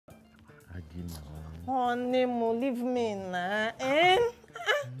Honey, leave me now. Eh?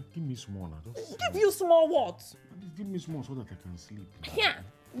 Give me small now. Give you small what? Give me small so that I can sleep. Yeah.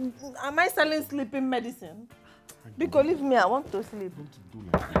 Am I selling sleeping medicine? Because leave me, I want to sleep. Don't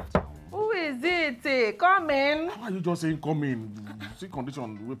do like that. Who is it? Come in. How are you just saying come in? See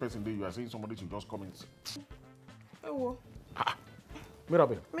condition the way person there, you are saying somebody should just come in. Oh.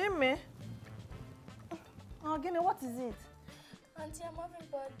 Mirabe. Mimi. Oh, Gene, what is it? Auntie, I'm having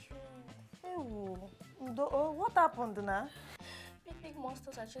bad dream. Oh, what happened now? Big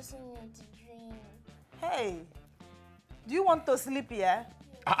monsters are chasing me in the dream. Hey, do you want to sleep here?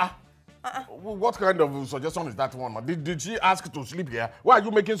 What kind of suggestion is that one? Did she ask to sleep here? Why are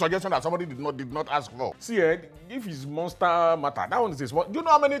you making suggestion that somebody did not ask for? See, if it's monster matter, that one is a small. Do you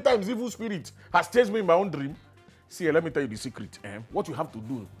know how many times evil spirit has chased me in my own dream? See, let me tell you the secret. What you have to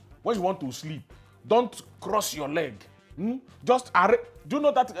do when you want to sleep, don't cross your leg. Just do you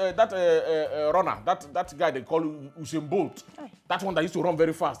know that runner, that guy they call Usain Bolt? That one that used to run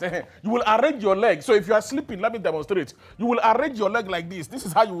very fast. You will arrange your leg. So if you are sleeping, let me demonstrate. You will arrange your leg like this. This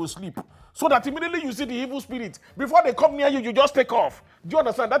is how you will sleep. So that immediately you see the evil spirit. Before they come near you, you just take off. Do you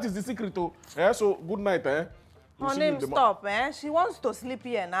understand? That is the secret too. So good night. Her name stop. She wants to sleep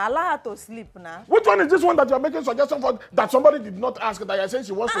here now. Allow her to sleep now. Which one is this one that you are making suggestion for that somebody did not ask, that you are saying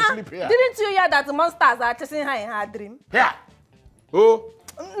she wants to sleep here? Didn't you hear that monsters are chasing her in her dream? Yeah. Oh.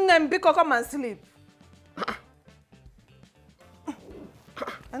 Biko, come and sleep.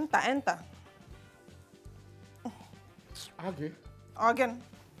 Enter. Okay. Again.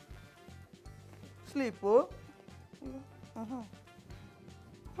 Sleep, oh.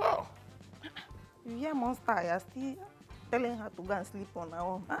 Oh. You hear monster, you're still telling her to go and sleep on her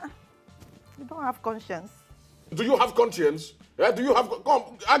own. You don't have conscience. Do you have conscience? Yeah, do you have...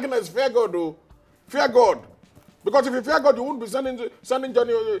 Come, Agnes, fear God, though. Fear God. Because if you fear God, you won't be sending somebody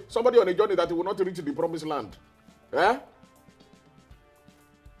on a journey that will not reach the promised land. Yeah?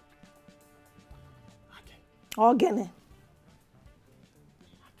 Again.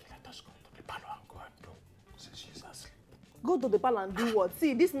 Let us go to the parlor and go and do. Since she's asleep. Go to the parlor and do what?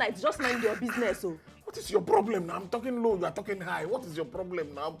 See, this night, just mind your business. Oh. What is your problem now? I'm talking low, you are talking high. What is your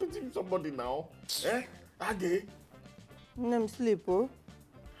problem now? I'm pitying somebody now. Eh? Age? Name sleep, oh.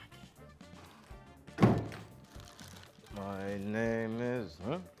 My name is...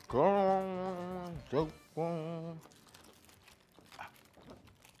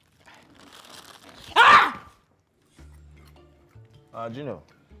 Gino,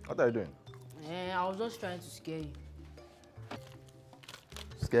 what are you doing? I was just trying to scare you.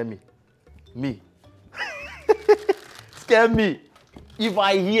 Scare me? Me? Scare me? If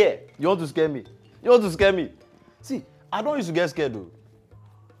I hear, you want to scare me? You want to scare me? See, I don't used to get scared though.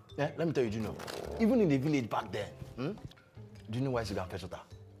 Yeah, let me tell you, Gino, even in the village back then, do you know why you got fetch water?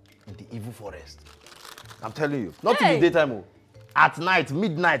 In the evil forest. I'm telling you, not in the daytime, oh. At night,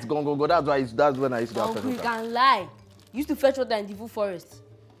 midnight, go. That's when I used to go fetch water. You can lie. You used to fetch water in the evil forest.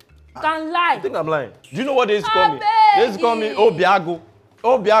 You can lie. You think I'm lying? Do you know what they used to call me? They used to call me Obiago.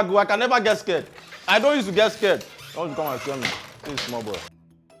 Obiago, I can never get scared. I don't used to get scared. Don't you come and scare me. This small boy.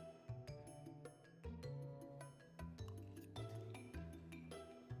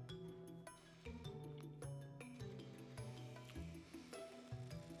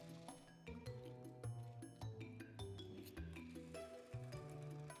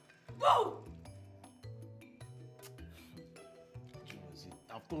 Go!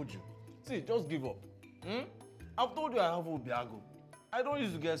 I've told you. See, just give up. I've told you I have Obiago. I don't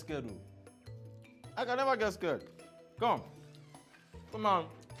used to get scared though. I can never get scared. Come on,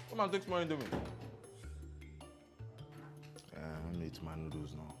 take some Indomie. I'm gonna eat my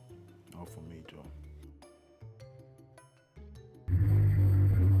noodles now. Not for me, Joe.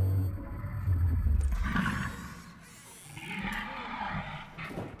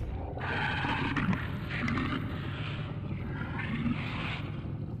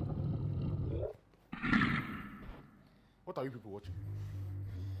 What are you people watching?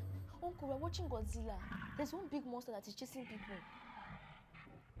 Uncle, we're watching Godzilla. There's one big monster that is chasing people.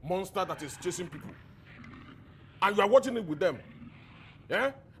 Monster that is chasing people. And you are watching it with them.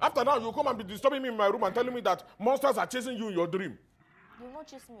 Yeah? After that, you come and be disturbing me in my room and telling me that monsters are chasing you in your dream. They will not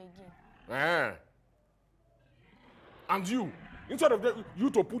chase me again. Yeah. And you, instead of you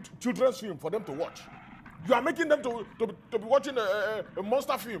to put children's film for them to watch, you are making them to be watching a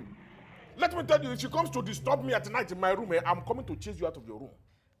monster film. Let me tell you, if she comes to disturb me at night in my room, I'm coming to chase you out of your room.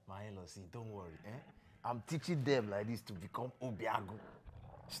 My in-law, see, don't worry. I'm teaching them like this to become Obiago.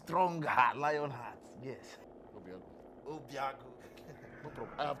 Strong heart, lion heart. Yes. Obiago. Obiago. No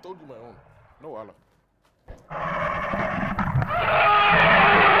problem. I have told you my own. No wahala.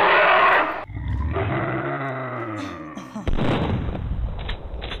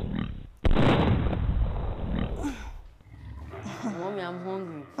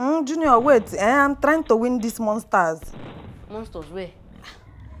 Junior, wait. I'm trying to win these monsters. Monsters, where?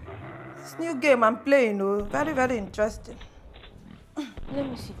 This new game I'm playing, oh, very, very interesting. Let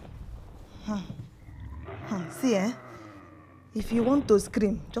me see. See, if you want to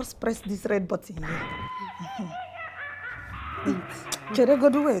scream, just press this red button here. Chere, go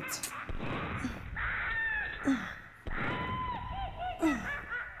do it.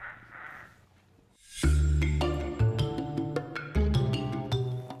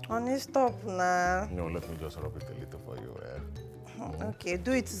 Honey, stop now. No, let me just rub it a little for you. Okay,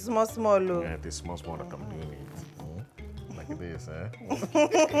 do it small, small. Oh. Yeah, this small that I'm doing it. Like this,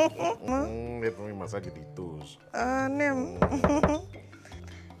 Let me massage the toes. Name.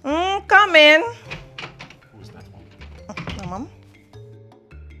 Come in. Who's that one? Mom.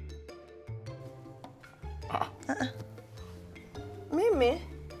 Mimi.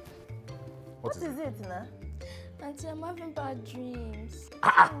 What is it now? Auntie, I'm having bad dreams.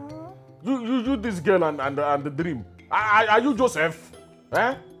 You this girl and the dream. Are you Joseph?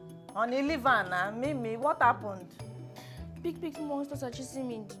 Honey, leave her now. Mimi, what happened? Big monsters are chasing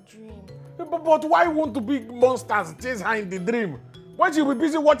me in the dream. But why won't the big monsters chase her in the dream? When she be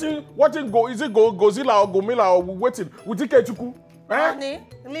busy watching is it Godzilla or Gomila or waiting with Ikechukwu? Honey,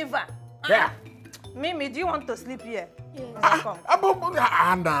 leave her. Yeah. Mimi, do you want to sleep here? Yes. Come.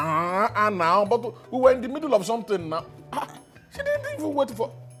 Now, but we were in the middle of something now. She didn't even wait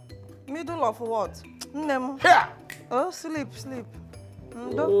for. Middle of what? Nemo. Here. Oh, sleep.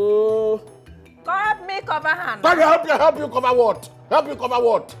 Oh. Go help me cover her. Can I help you cover what? Help you cover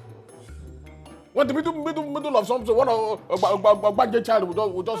what? When the middle of something, one of a child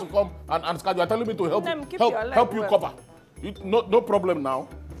will just come and scan. You are telling me to help you cover. No problem now.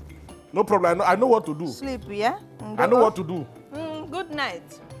 No problem. I know what to do. Sleep, yeah? I know what to do. Good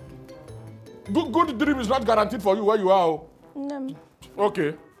night. Good dream is not guaranteed for you where you are.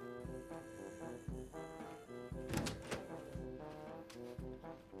 Okay.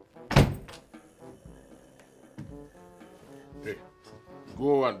 Hey,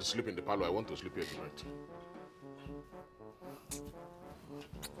 go and sleep in the parlor. I want to sleep here tonight.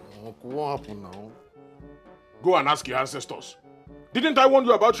 What happened now? Go and ask your ancestors. Didn't I warn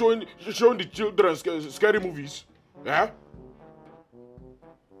you about showing the children scary movies? Yeah?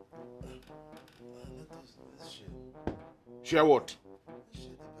 Share what?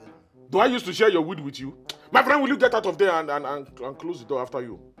 Do I used to share your weed with you? My friend, will you get out of there and close the door after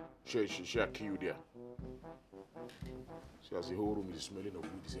you? Share kill you there. See, as the whole room is smelling of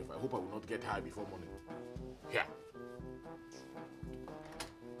weed safe. I hope I will not get high before morning. Here.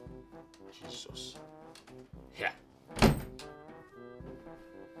 Jesus. Here.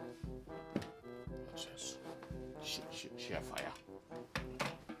 Nonsense. Share fire.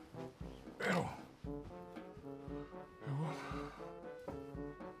 Ew.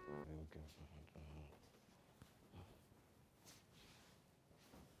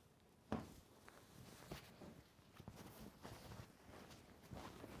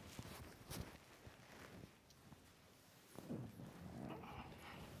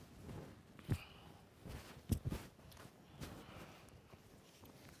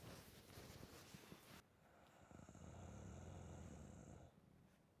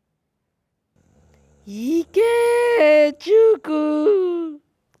 Ikechukwu.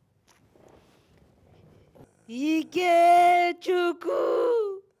 Ikechukwu.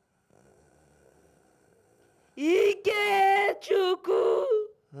 Ikechukwu.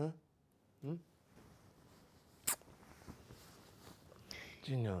 Huh?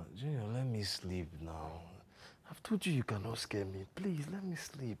 Junior, let me sleep now. I've told you cannot scare me. Please, let me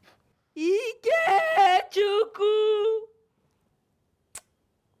sleep. Ikechukwu.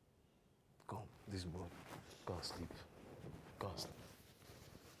 Go, this boy. Go and sleep. Go and sleep.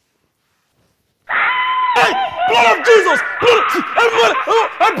 Hey! Blood of Jesus! Everybody!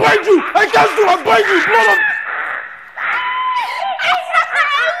 I bind you! I can't do! I bind you! Blood of...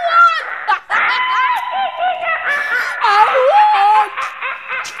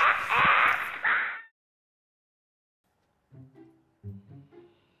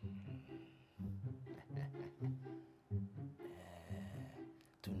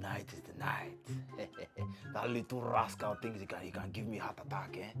 Tonight is the night. That little rascal thinks he can give me a heart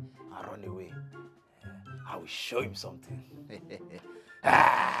attack, and run away. I will show him something.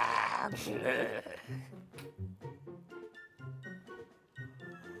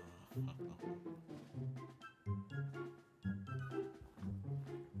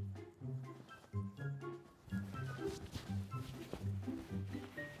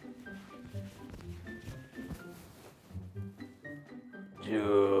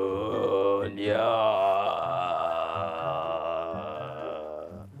 Junior.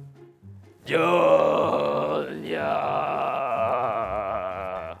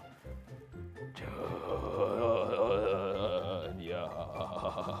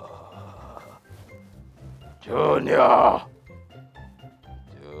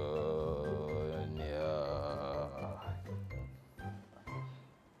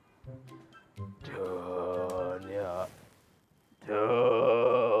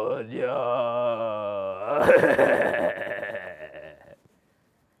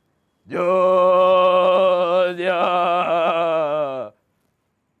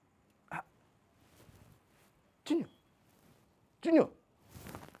 Junior.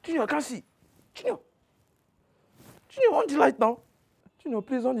 Junior, I can't see. Junior, on the light now. Junior,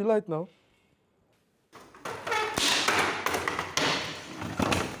 please on the light now.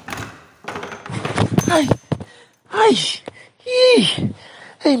 Ay,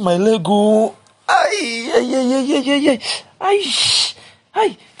 hey, my Lego.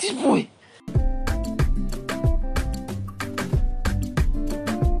 Ay, this boy.